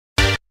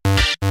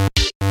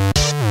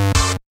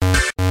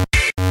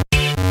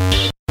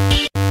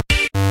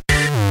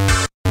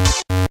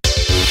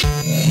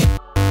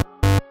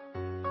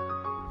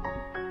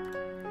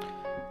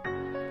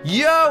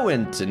Hello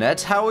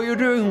Internet, how are you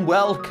doing?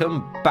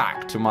 Welcome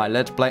back to my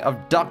Let's Play of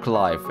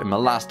Ducklife. In my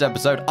last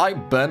episode, I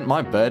burnt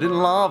my bird in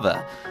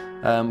lava.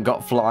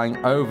 Got flying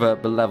over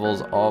the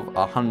levels of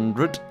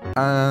 100.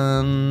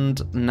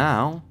 And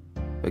now,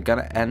 we're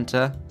gonna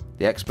enter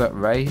the expert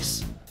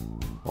race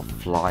of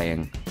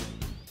flying.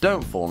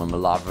 Don't fall in the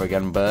lava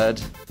again,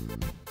 bird.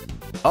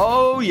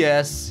 Oh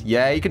yes,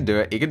 yeah, you can do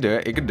it, you can do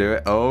it, you can do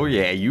it. Oh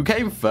yeah, you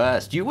came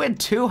first. You win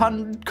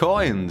 200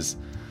 coins.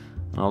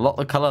 And a lot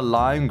of color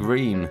lime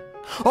green.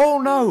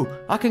 Oh no!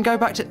 I can go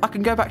back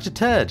to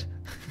turd.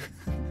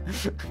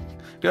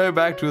 Go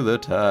back to the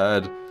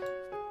turd.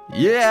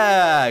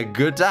 Yeah,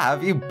 good to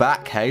have you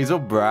back, Hazel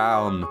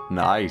Brown.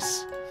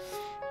 Nice.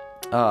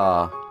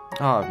 Oh,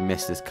 I've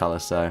missed this color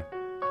so.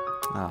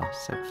 Oh,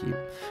 so cute.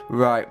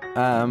 Right,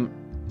 well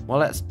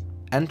let's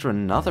enter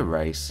another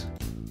race.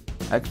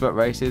 Expert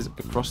races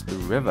across the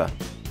river.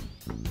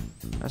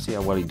 Let's see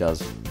how well he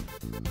does.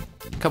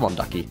 Come on,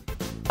 Ducky.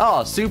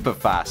 Oh, super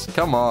fast.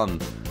 Come on.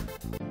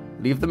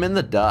 Leave them in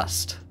the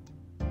dust.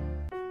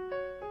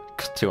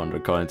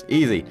 200 coins.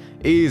 Easy.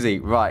 Easy.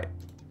 Right.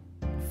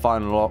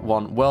 Final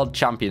one. World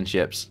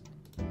Championships.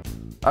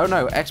 Oh,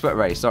 no. Expert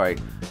race. Sorry.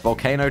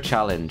 Volcano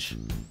Challenge.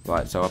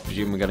 Right. So I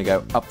presume we're going to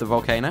go up the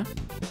volcano.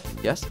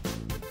 Yes.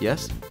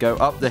 Yes. Go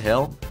up the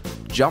hill.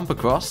 Jump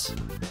across.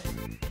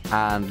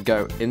 And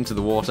go into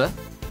the water.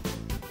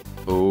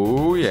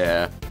 Oh,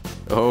 yeah.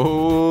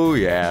 Oh,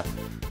 yeah.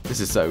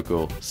 This is so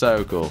cool.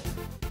 So cool.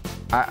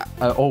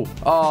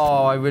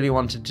 I really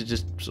wanted to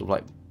just sort of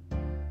like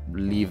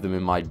leave them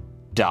in my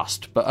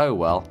dust, but oh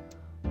well.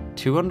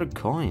 200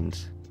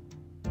 coins.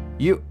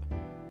 You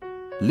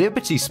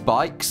Liberty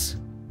Spikes?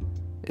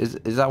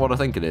 Is that what I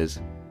think it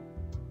is?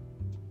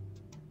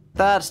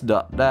 That's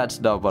not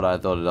what I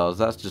thought it was.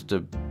 That's just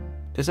a.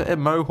 Is it a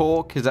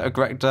mohawk? Is that a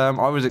correct term?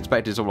 I was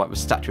expecting sort of like the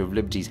Statue of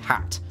Liberty's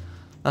hat.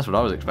 That's what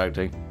I was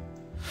expecting.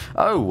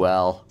 Oh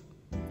well.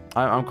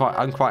 I'm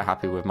quite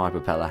happy with my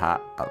propeller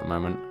hat at the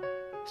moment.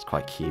 It's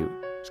quite cute.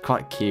 It's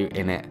quite cute,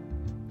 innit?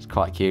 It's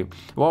quite cute.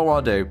 What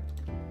I'll do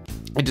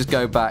is just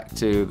go back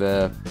to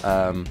the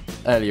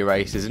earlier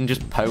races and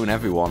just pwn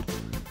everyone.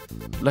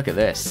 Look at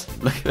this.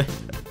 Look at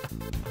this.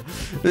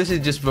 This is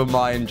just for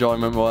my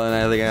enjoyment more than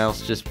anything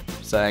else. Just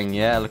saying,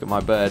 yeah, look at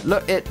my bird.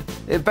 Look, it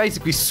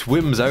basically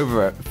swims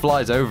over it,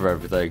 flies over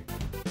everything.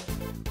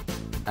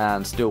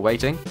 And still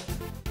waiting.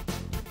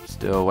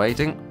 Still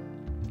waiting.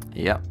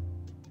 Yep.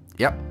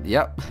 Yep,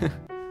 yep.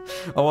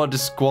 I want to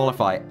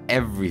disqualify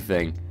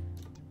everything.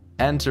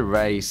 Enter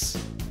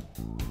race.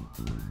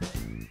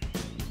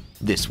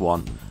 This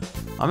one.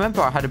 I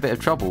remember I had a bit of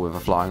trouble with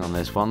flying on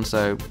this one,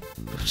 so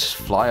just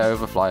fly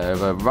over,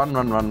 run,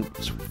 run, run.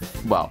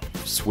 Well,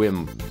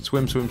 swim.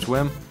 Swim, swim,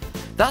 swim.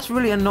 That's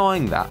really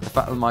annoying, the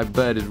fact that my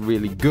bird is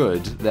really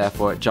good,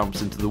 therefore it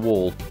jumps into the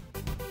wall.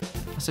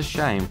 That's a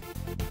shame.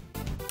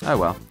 Oh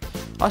well.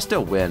 I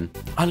still win.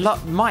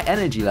 My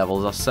energy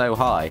levels are so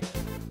high.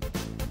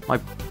 My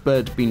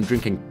bird's been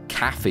drinking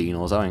caffeine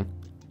or something.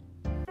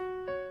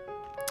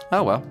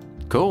 Oh well,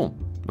 cool.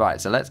 Right,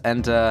 so let's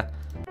enter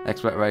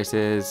expert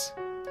races.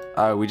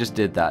 Oh, we just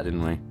did that,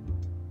 didn't we?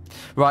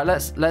 Right,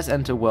 let's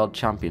enter World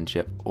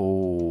Championship.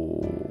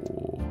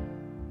 Oh,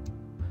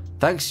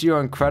 thanks to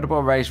your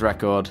incredible race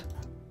record,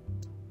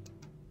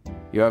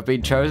 you have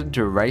been chosen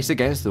to race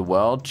against the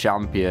world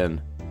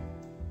champion,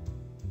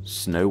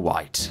 Snow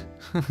White.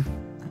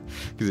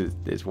 Because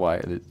it's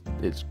white and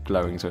it's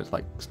glowing, so it's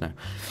like snow.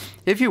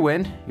 If you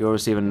win, you'll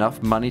receive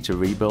enough money to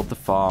rebuild the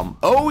farm.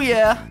 Oh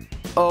yeah!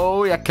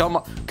 Oh yeah, come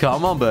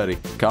on birdie.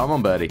 Come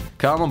on birdie.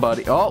 Come on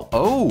birdie.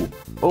 Oh,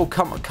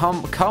 come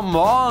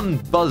on,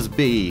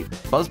 Busby.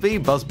 Busby,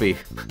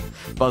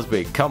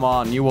 come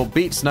on, you will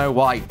beat Snow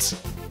White.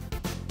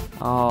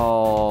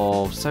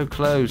 Oh, so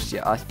close.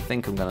 Yeah, I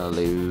think I'm gonna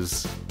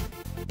lose.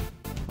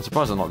 I'm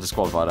surprised I'm not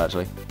disqualified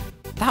actually.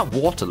 That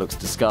water looks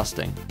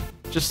disgusting.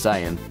 Just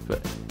saying,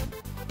 but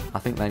I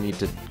think they need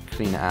to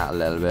clean it out a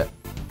little bit.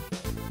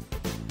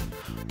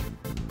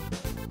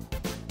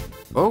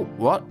 Oh,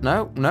 what?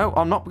 No,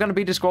 I'm not going to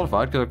be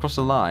disqualified because I crossed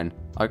the line.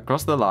 I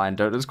crossed the line,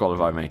 don't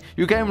disqualify me.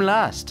 You came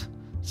last.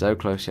 So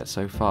close yet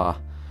so far.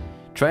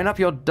 Train up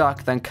your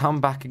duck, then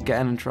come back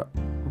again and try.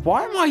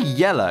 Why am I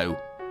yellow?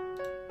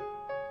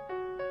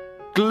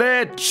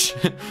 Glitch!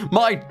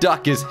 My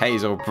duck is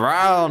Hazel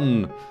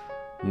Brown,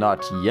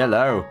 not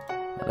yellow.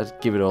 Let's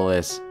give it all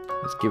this.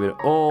 Let's give it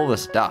all the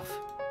stuff.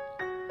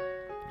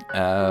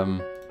 Yeah,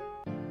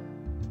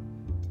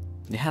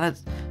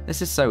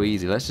 this is so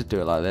easy. Let's just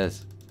do it like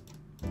this.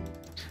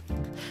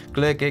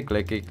 Clicky,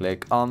 clicky,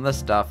 click on the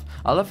stuff.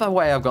 I love the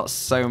way I've got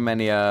so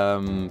many,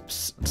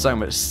 so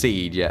much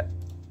seed, yet,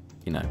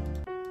 you know,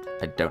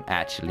 I don't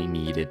actually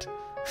need it.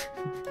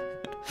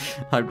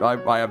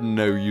 I have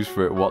no use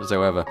for it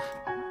whatsoever.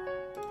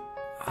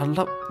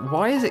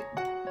 Why is it,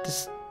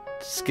 this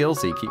skill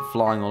seed keep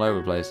flying all over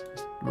the place?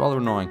 It's rather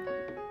annoying.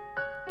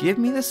 Give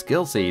me the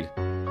skill seed.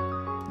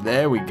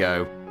 There we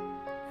go.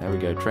 There we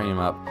go, train him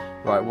up.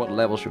 Right, what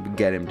level should we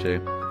get him to?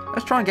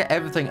 Let's try and get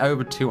everything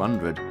over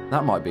 200.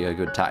 That might be a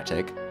good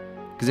tactic.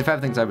 Because if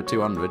everything's over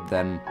 200,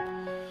 then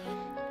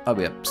I'll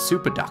be a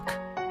super duck.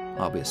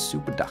 I'll be a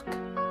super duck.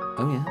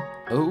 Oh yeah.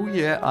 Oh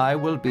yeah, I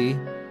will be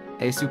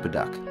a super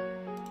duck.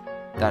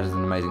 That is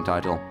an amazing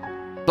title.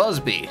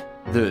 Busby,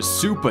 the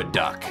super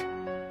duck.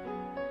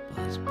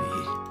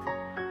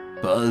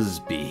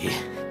 Busby.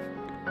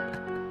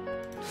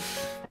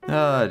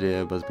 Oh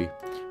dear, Busby.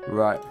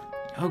 Right.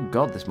 Oh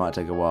god, this might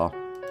take a while.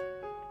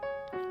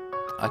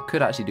 I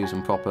could actually do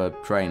some proper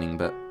training,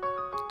 but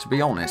to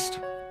be honest,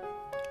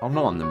 I'm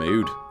not in the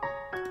mood.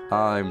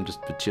 I'm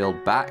just for chill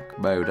back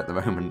mode at the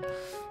moment.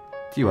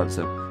 Do you want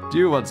some? Do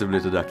you want some,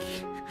 little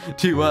ducky?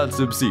 Do you want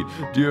some seed?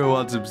 Do you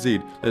want some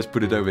seed? Let's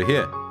put it over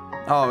here.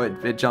 Oh,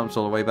 it jumps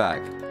all the way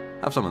back.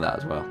 Have some of that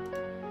as well.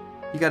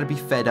 You gotta be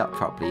fed up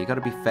properly. You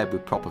gotta be fed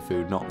with proper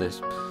food, not this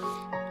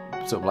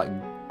sort of like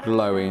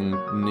glowing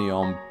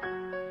neon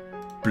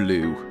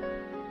blue.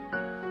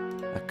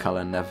 A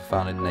colour never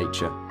found in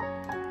nature.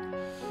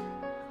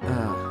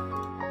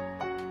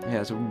 Yeah,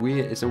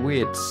 it's a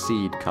weird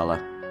seed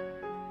colour.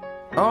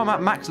 Oh, I'm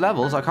at max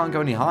levels. I can't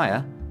go any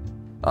higher.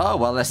 Oh,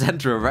 well, let's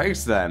enter a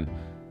race then.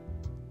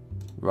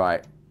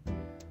 Right.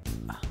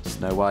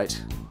 Snow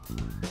White.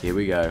 Here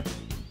we go.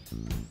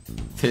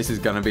 This is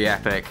going to be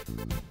epic.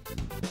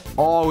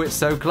 Oh, it's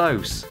so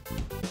close.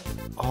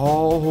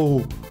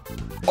 Oh.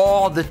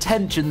 Oh, the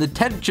tension, the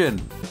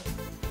tension.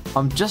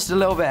 I'm just a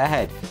little bit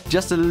ahead.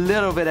 Just a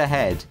little bit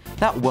ahead.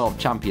 That world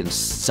champion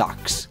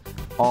sucks.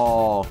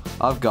 Oh,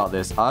 I've got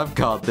this. I've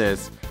got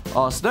this.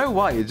 Oh, Snow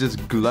White is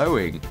just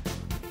glowing.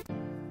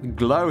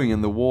 Glowing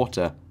in the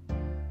water.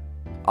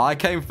 I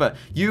came first.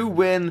 You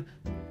win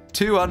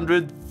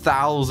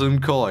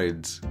 200,000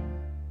 coins.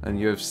 And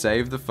you have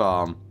saved the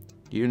farm.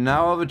 You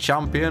now have a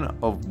champion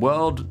of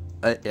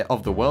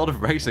the world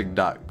of racing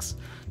ducks.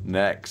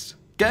 Next.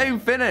 Game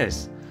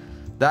finished.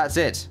 That's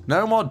it.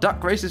 No more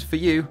duck races for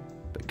you.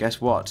 But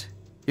guess what?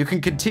 You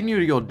can continue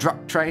your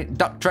duck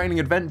training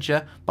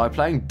adventure by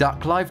playing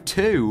Ducklife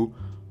 2.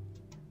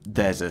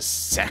 There's a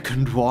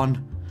second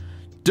one.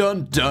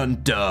 Dun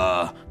dun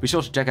dun. Be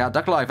sure to check out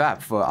Ducklife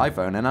app for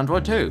iPhone and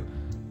Android too.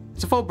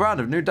 It's a full brand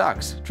of new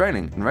ducks,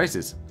 training and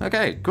races.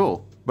 Okay,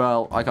 cool.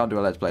 Well, I can't do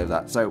a let's play of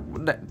that. So,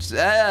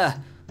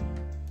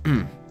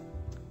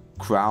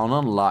 crown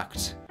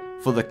unlocked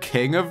for the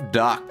king of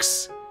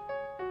ducks.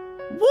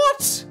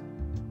 What?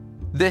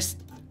 This...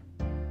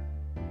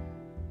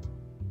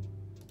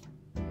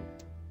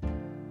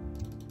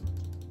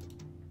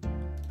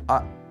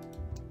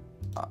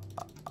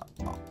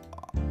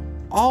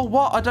 Oh,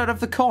 what? I don't have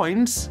the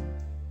coins?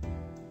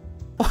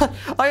 What?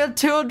 I had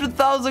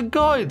 200,000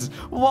 coins!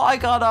 Why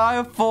can't I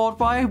afford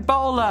my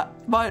bowler...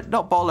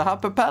 not bowler hat,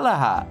 propeller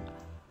hat?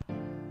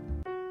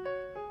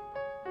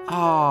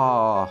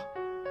 Oh.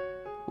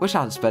 Wish I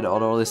hadn't spent it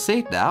on all this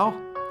seed now.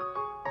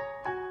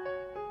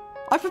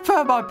 I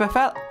prefer my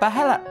propeller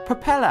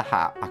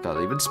hat. I can't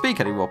even speak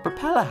anymore.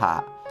 Propeller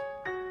hat.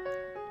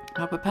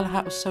 My propeller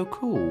hat was so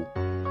cool.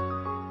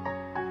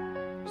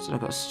 So I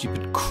got a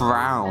stupid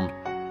crown.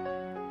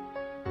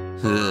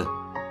 Ugh.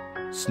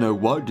 Snow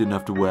White didn't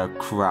have to wear a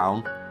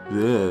crown.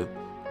 Ugh.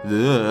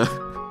 Ugh.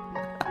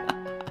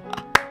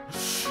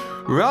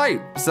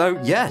 Right, so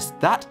yes,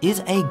 that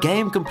is a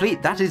game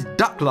complete. That is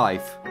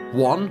Ducklife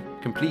 1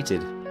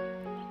 completed.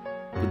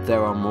 But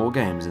there are more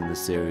games in the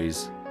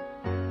series.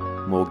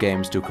 More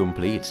games to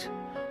complete.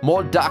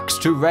 More ducks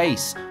to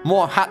race.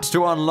 More hats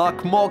to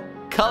unlock. More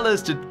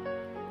colours to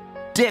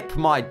dip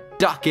my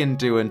duck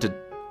into and to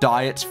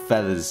dye its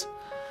feathers.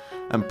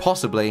 And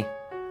possibly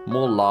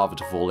more lava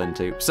to fall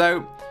into.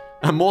 So,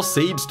 and more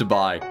seeds to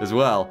buy as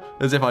well.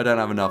 As if I don't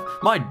have enough.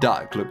 My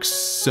duck looks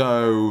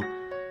so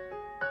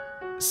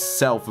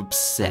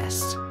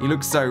self-obsessed. He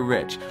looks so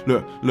rich.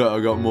 Look, I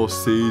got more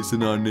seeds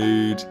than I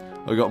need.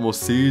 I got more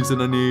seeds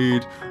than I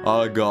need.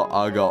 I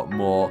got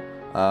more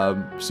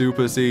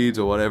super seeds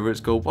or whatever it's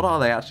called. What are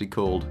they actually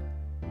called?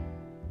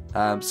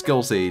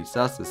 Skull seeds.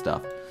 That's the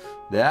stuff.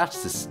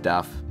 That's the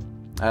stuff.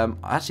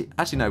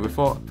 Actually no.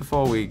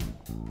 Before we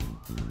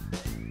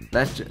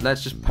let's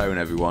just pwn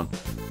everyone.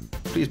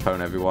 Please pwn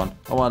everyone.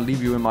 I want to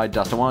leave you in my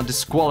dust. I want to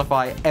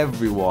disqualify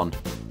everyone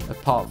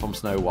apart from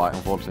Snow White.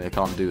 Unfortunately, I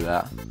can't do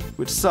that,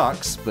 which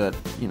sucks. But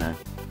you know,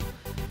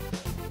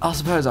 I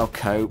suppose I'll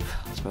cope.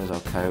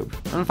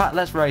 And in fact,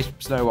 let's race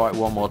Snow White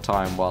one more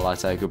time while I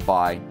say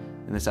goodbye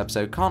in this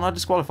episode. Can't I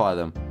disqualify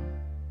them?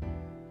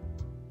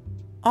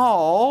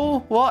 Oh,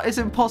 what? It's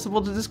impossible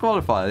to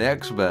disqualify the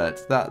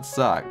experts. That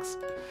sucks.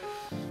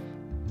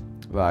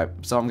 Right,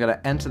 so I'm going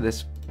to enter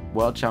this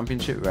World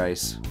Championship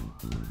race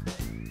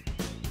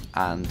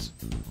and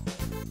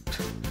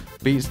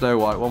beat Snow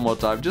White one more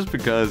time just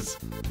because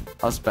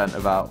I spent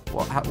about,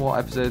 what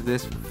episode is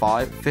this?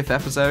 5th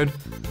episode?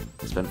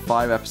 I spent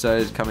 5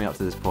 episodes coming up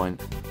to this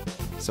point.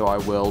 So I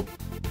will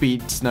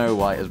beat Snow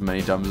White as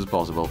many times as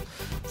possible.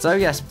 So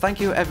yes,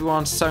 thank you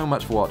everyone so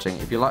much for watching.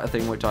 If you like the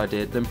thing which I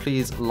did, then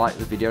please like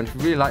the video. And if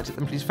you really liked it,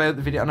 then please favourite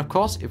the video. And of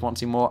course, if you want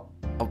to see more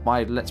of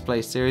my Let's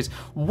Play series,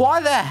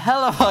 why the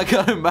hell have I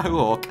got a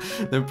mohawk?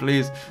 Then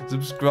please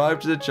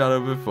subscribe to the channel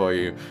before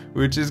you,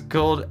 which is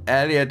called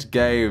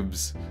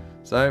ElliottGames.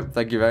 So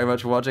thank you very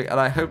much for watching, and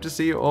I hope to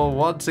see you all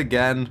once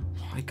again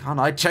Why can't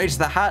I change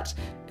the hat?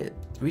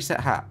 Reset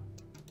hat.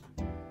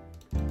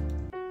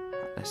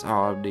 Oh,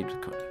 I need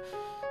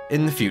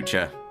in the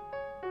future.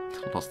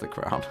 Lost the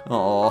crown.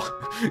 Oh,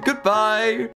 goodbye.